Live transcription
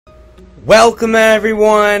Welcome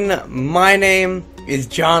everyone, my name is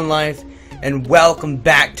John Life, and welcome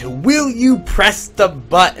back to Will You Press the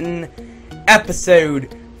Button,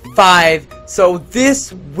 episode 5. So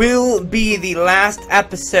this will be the last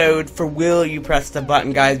episode for Will You Press the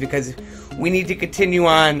Button, guys, because we need to continue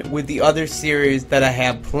on with the other series that I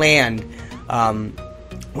have planned.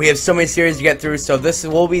 We have so many series to get through, so this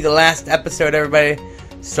will be the last episode, everybody.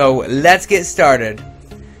 So let's get started.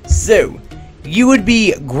 So, you would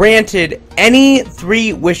be granted any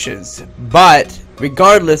 3 wishes, but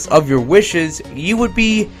regardless of your wishes, you would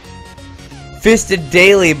be fisted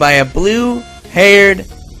daily by a blue-haired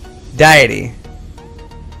deity.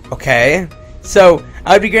 Okay? So,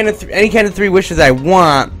 I would be granted any kind of 3 wishes I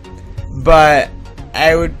want, but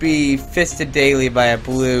I would be fisted daily by a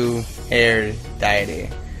blue-haired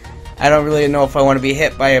deity. I don't really know if I want to be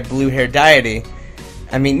hit by a blue-haired deity.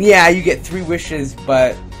 I mean, yeah, you get 3 wishes,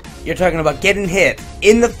 but you're talking about getting hit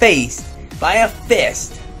in the face by a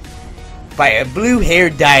fist by a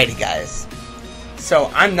blue-haired deity, guys.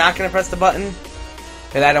 So I'm not going to press the button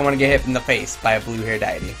because I don't want to get hit in the face by a blue-haired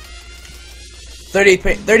deity.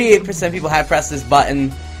 38% of people have pressed this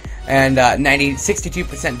button, and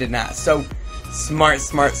 62% did not. So smart.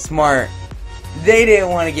 They didn't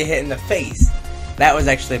want to get hit in the face. That was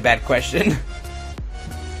actually a bad question.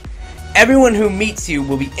 Everyone who meets you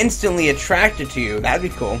will be instantly attracted to you. That'd be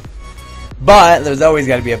cool. But there's always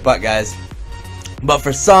got to be a but, guys. But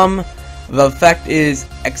for some, the effect is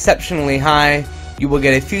exceptionally high. You will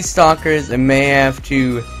get a few stalkers and may have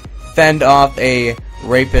to fend off a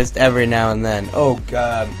rapist every now and then. Oh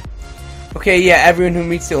god. Okay, yeah, everyone who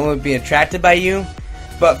meets you will be attracted by you.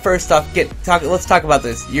 But first off, let's talk about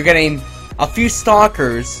this. You're getting a few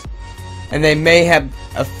stalkers, and they may have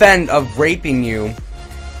a fend of raping you.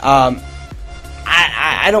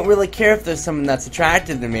 I don't really care if there's someone that's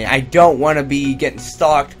attracted to me. I don't want to be getting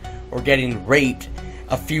stalked or getting raped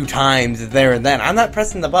a few times there and then. I'm not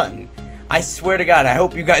pressing the button. I swear to God, I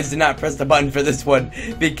hope you guys did not press the button for this one,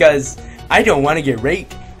 because I don't want to get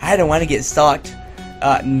raped. I don't want to get stalked.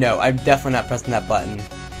 No, I'm definitely not pressing that button.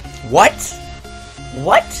 What?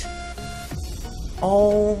 What?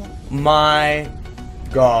 Oh my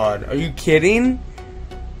God. Are you kidding?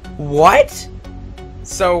 What?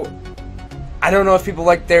 So, I don't know if people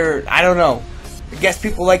like I don't know. I guess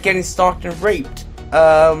people like getting stalked and raped.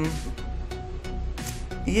 Yeah,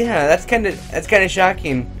 that's kind of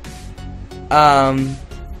shocking. I'm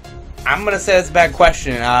gonna say that's a bad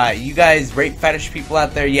question. You guys rape fetish people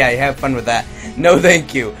out there? Yeah, you have fun with that. No,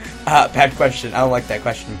 thank you. Bad question. I don't like that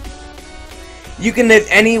question. You can live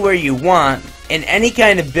anywhere you want, in any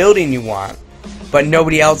kind of building you want, but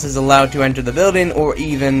nobody else is allowed to enter the building or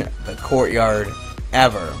even the courtyard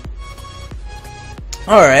ever.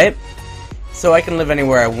 Alright, so I can live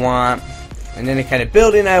anywhere I want, in any kind of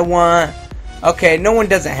building I want. Okay, no one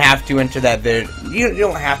doesn't have to enter that building. You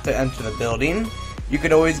don't have to enter the building. You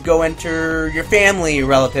could always go enter your family, your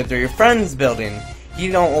relatives, or your friend's building.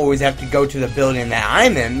 You don't always have to go to the building that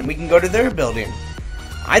I'm in. We can go to their building.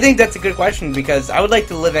 I think that's a good question, because I would like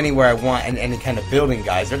to live anywhere I want in any kind of building,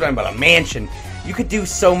 guys. They're talking about a mansion. You could do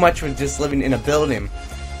so much with just living in a building.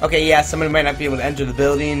 Okay, yeah, somebody might not be able to enter the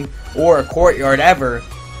building or a courtyard ever.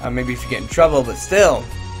 Maybe if you get in trouble, but still.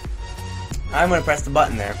 I'm going to press the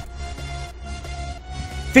button there.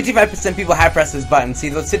 55% people have pressed this button. See,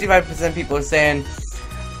 those 55% people are saying,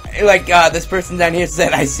 like, this person down here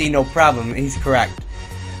said, I see no problem. He's correct.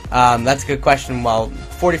 That's a good question. Well,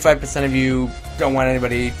 45% of you don't want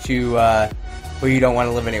anybody to, where you don't want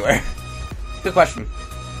to live anywhere. Good question.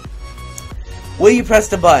 Will you press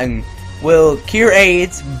the button? Will cure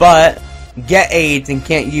AIDS, but get AIDS and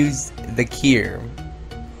can't use the cure.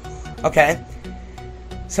 Okay.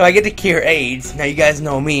 So I get to cure AIDS. Now you guys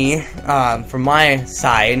know me, from my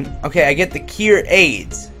side. Okay, I get the cure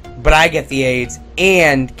AIDS, but I get the AIDS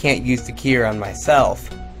and can't use the cure on myself.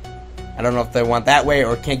 I don't know if they want that way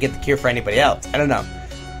or can't get the cure for anybody else. I don't know.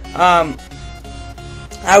 I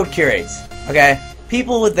would cure AIDS. Okay?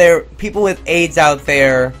 People with AIDS out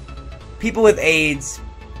there, people with AIDS,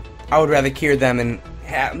 I would rather cure them and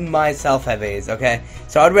myself have AIDS, okay?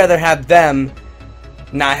 So I'd rather have them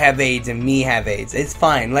not have AIDS and me have AIDS. It's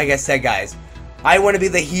fine. Like I said, guys, I want to be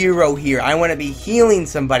the hero here. I want to be healing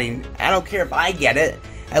somebody. I don't care if I get it.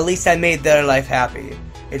 At least I made their life happy.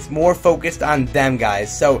 It's more focused on them,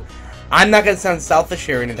 guys. So I'm not going to sound selfish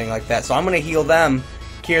here or anything like that. So I'm going to heal them,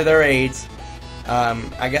 cure their AIDS.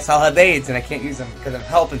 I guess I'll have AIDS and I can't use them because I'm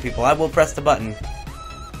helping people. I will press the button.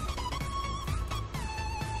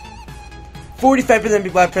 45% of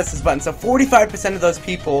people have pressed this button, so 45% of those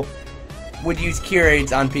people would use cure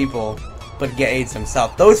AIDS on people, but get AIDS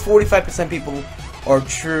themselves. Those 45% people are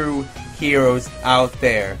true heroes out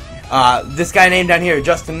there. This guy named down here,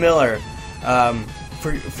 Justin Miller,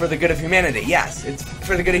 for the good of humanity. Yes, it's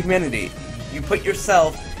for the good of humanity. You put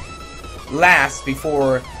yourself last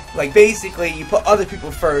before, like, basically you put other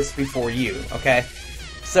people first before you, okay?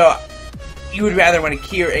 So you would rather want to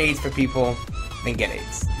cure AIDS for people than get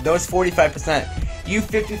AIDS. Those 45%, you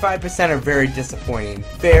 55% are very disappointing.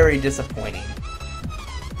 Very disappointing.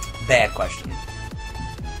 Bad question.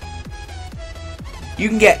 You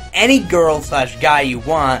can get any girl slash guy you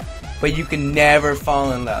want, but you can never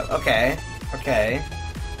fall in love. Okay, okay.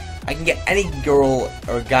 I can get any girl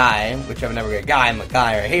or guy, which I would never get a guy, I'm a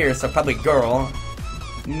guy right here, so probably girl.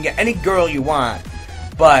 You can get any girl you want,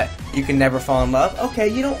 but you can never fall in love. Okay,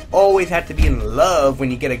 you don't always have to be in love when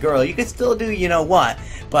you get a girl. You can still do you know what,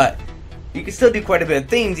 but you can still do quite a bit of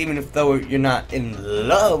things even if though you're not in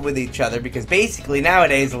love with each other, because basically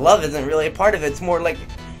nowadays love isn't really a part of it. It's more like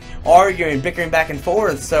arguing, bickering back and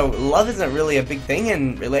forth, so love isn't really a big thing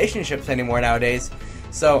in relationships anymore nowadays.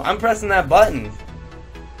 So I'm pressing that button.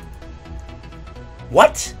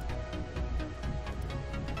 What?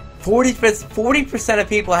 40% of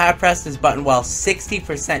people have pressed this button while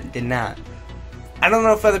 60% did not. I don't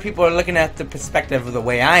know if other people are looking at the perspective of the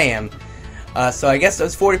way I am. So I guess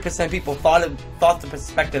those 40% of people thought the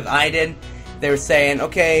perspective I did. They were saying,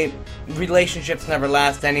 okay, relationships never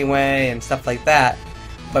last anyway and stuff like that.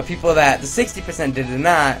 But people that the 60% did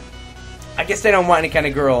not, I guess they don't want any kind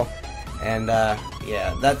of girl. And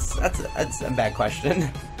yeah, that's a bad question.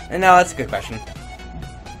 And no, that's a good question.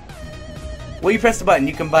 Well, you press the button,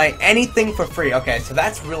 you can buy anything for free. Okay, so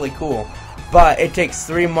that's really cool. But it takes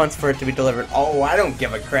 3 months for it to be delivered. Oh, I don't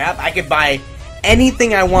give a crap. I could buy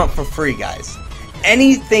anything I want for free, guys.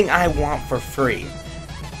 Anything I want for free.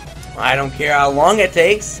 I don't care how long it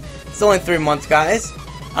takes. It's only 3 months, guys.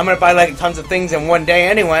 I'm gonna buy like tons of things in one day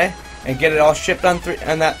anyway, and get it all shipped on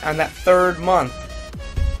that third month.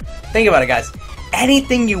 Think about it, guys.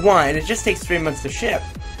 Anything you want, and it just takes 3 months to ship.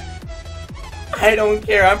 I don't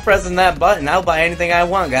care. I'm pressing that button. I'll buy anything I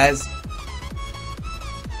want, guys.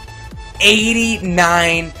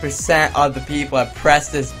 89% of the people have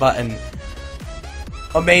pressed this button.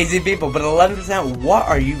 Amazing people, but 11%, what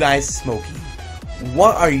are you guys smoking?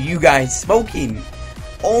 What are you guys smoking?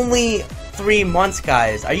 Only 3 months,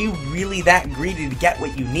 guys. Are you really that greedy to get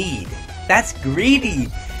what you need? That's greedy.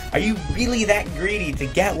 Are you really that greedy to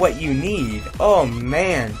get what you need? Oh,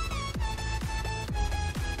 man.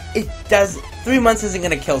 It does. 3 months isn't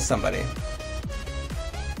going to kill somebody.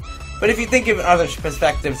 But if you think of other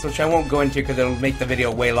perspectives, which I won't go into because it'll make the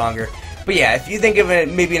video way longer. But yeah, if you think of it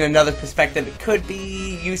maybe in another perspective, it could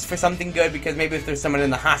be used for something good, because maybe if there's someone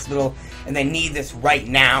in the hospital and they need this right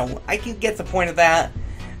now, I can get the point of that.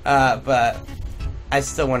 But I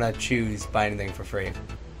still want to choose buy anything for free.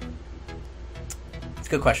 It's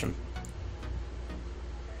a good question.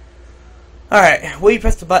 Alright, will you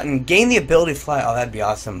press the button? Gain the ability to fly. Oh, that'd be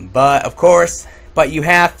awesome. But, of course, you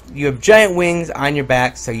have giant wings on your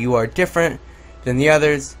back, so you are different than the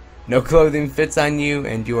others. No clothing fits on you,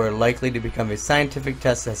 and you are likely to become a scientific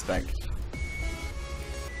test suspect.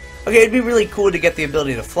 Okay, it'd be really cool to get the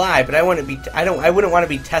ability to fly, but I wouldn't want to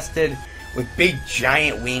be tested with big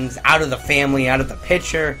giant wings, out of the family, out of the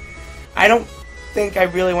picture. I don't think I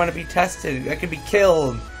really want to be tested. I could be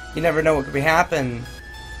killed. You never know what could happen.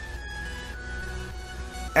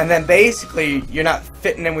 And then basically, you're not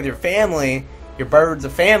fitting in with your family, your birds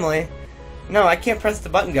of family. No, I can't press the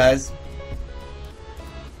button, guys.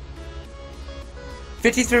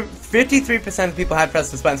 53% of people have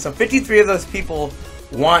pressed this button, so 53 of those people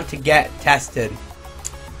want to get tested.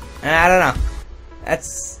 I don't know.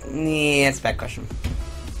 That's a bad question.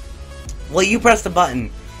 Well, you press the button.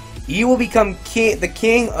 You will become you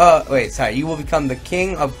will become the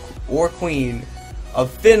king of or queen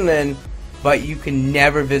of Finland, but you can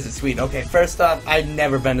never visit Sweden. Okay, first off, I've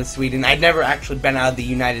never been to Sweden. I've never actually been out of the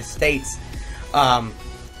United States.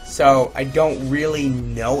 So I don't really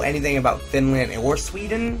know anything about Finland or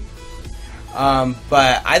Sweden.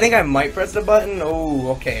 But I think I might press the button.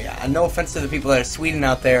 Oh, okay. No offense to the people that are Sweden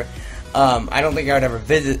out there. I don't think I would ever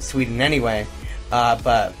visit Sweden anyway.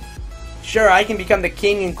 But sure, I can become the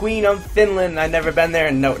king and queen of Finland. I've never been there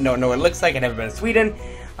and know what it looks like. I've never been to Sweden.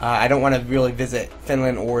 I don't want to really visit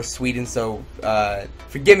Finland or Sweden, so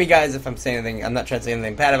forgive me, guys, if I'm saying anything. I'm not trying to say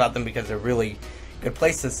anything bad about them because they're really good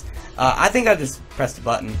places. I think I'll just press the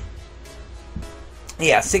button.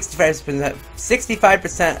 Yeah,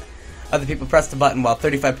 65% of the people pressed the button, while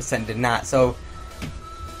 35% did not. So,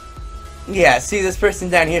 yeah, see, this person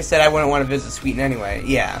down here said I wouldn't want to visit Sweden anyway.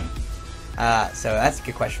 Yeah. So that's a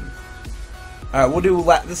good question.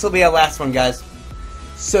 Alright, this will be our last one, guys.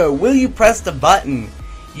 So, will you press the button?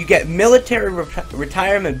 You get military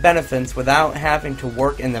retirement benefits without having to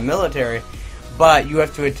work in the military, but you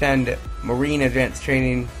have to attend Marine Advanced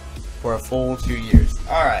Training for a full 2 years.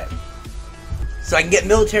 Alright. So I can get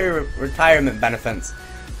military retirement benefits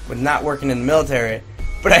with not working in the military,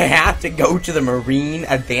 but I have to go to the Marine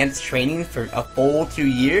Advanced Training for a full 2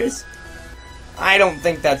 years? I don't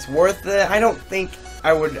think that's worth it. I don't think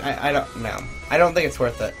I would, I don't know. I don't think it's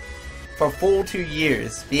worth it. For a full 2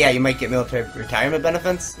 years. But yeah, you might get military retirement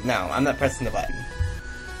benefits? No, I'm not pressing the button.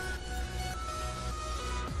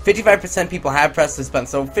 55% people have pressed this button,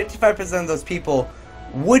 so 55% of those people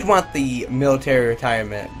would want the military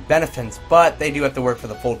retirement benefits, but they do have to work for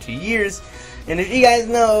the full 2 years. And as you guys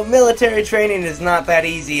know, military training is not that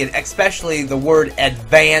easy, especially the word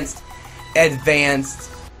advanced,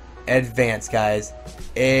 guys.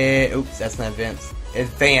 Oops, that's not advanced.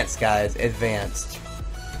 Advanced, guys, advanced.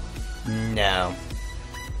 No.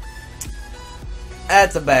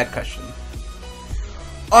 That's a bad question.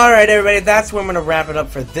 Alright everybody, that's where I'm going to wrap it up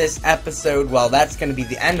for this episode. Well, that's going to be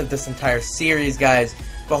the end of this entire series, guys.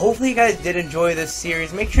 But hopefully you guys did enjoy this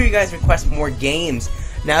series. Make sure you guys request more games.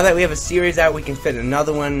 Now that we have a series out, we can fit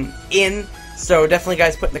another one in. So definitely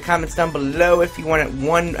guys, put in the comments down below if you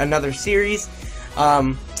want another series.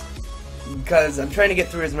 Because I'm trying to get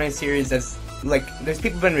through as many series as, like, there's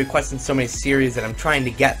people been requesting so many series that I'm trying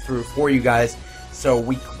to get through for you guys. So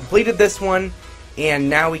we completed this one. And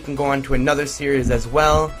now we can go on to another series as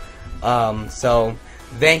well. So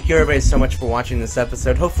thank you everybody so much for watching this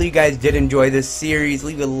episode. Hopefully you guys did enjoy this series.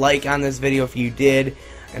 Leave a like on this video if you did.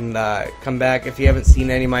 And come back if you haven't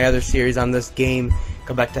seen any of my other series on this game.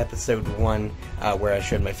 Come back to episode 1 where I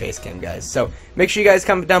showed my face cam, guys. So make sure you guys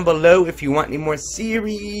comment down below if you want any more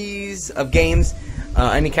series of games.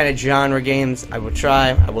 Any kind of genre games, I will try.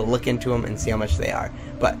 I will look into them and see how much they are.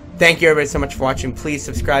 But thank you everybody so much for watching. Please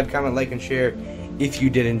subscribe, comment, like, and share if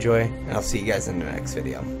you did enjoy. And I'll see you guys in the next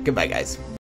video. Goodbye, guys.